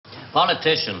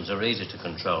Politicians are easy to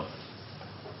control.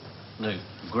 The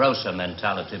grosser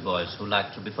mentality boys who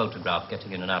like to be photographed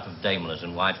getting in and out of Daimlers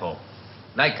in Whitehall.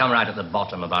 They come right at the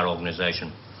bottom of our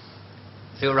organization.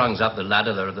 A few rungs up the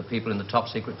ladder, there are the people in the top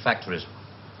secret factories.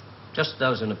 Just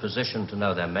those in a position to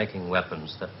know they're making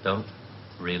weapons that don't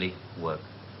really work.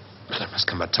 Well, there must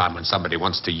come a time when somebody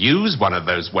wants to use one of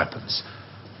those weapons.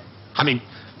 I mean,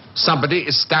 somebody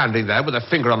is standing there with a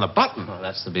finger on the button. Well,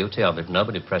 that's the beauty of it.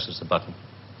 Nobody presses the button.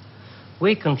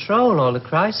 We control all the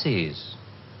crises.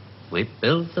 We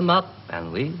build them up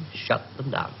and we shut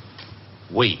them down.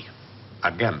 We?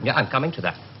 Again? Yeah, I'm coming to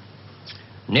that.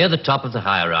 Near the top of the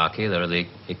hierarchy, there are the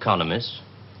economists,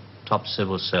 top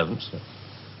civil servants,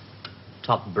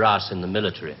 top brass in the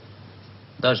military.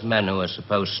 Those men who are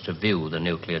supposed to view the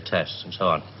nuclear tests and so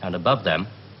on. And above them,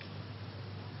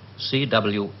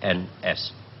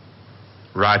 CWNS.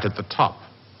 Right at the top.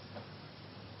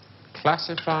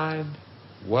 Classified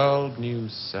World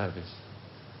News Service.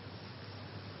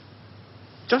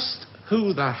 Just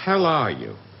who the hell are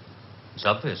you? It's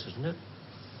obvious, isn't it?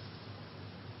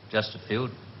 Just a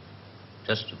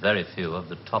very few of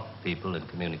the top people in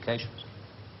communications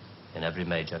in every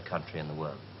major country in the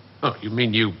world. Oh, you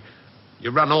mean you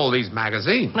run all these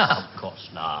magazines? No, of course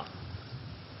not.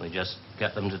 We just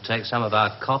get them to take some of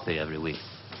our copy every week.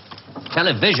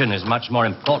 Television is much more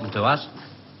important to us.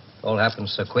 It all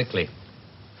happens so quickly.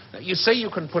 Now, you say you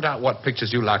can put out what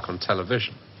pictures you like on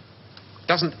television.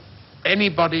 Doesn't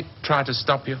anybody try to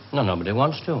stop you? No, nobody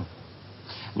wants to.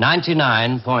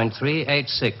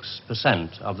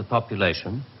 99.386% of the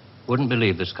population wouldn't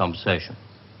believe this conversation.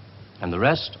 And the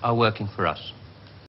rest are working for us.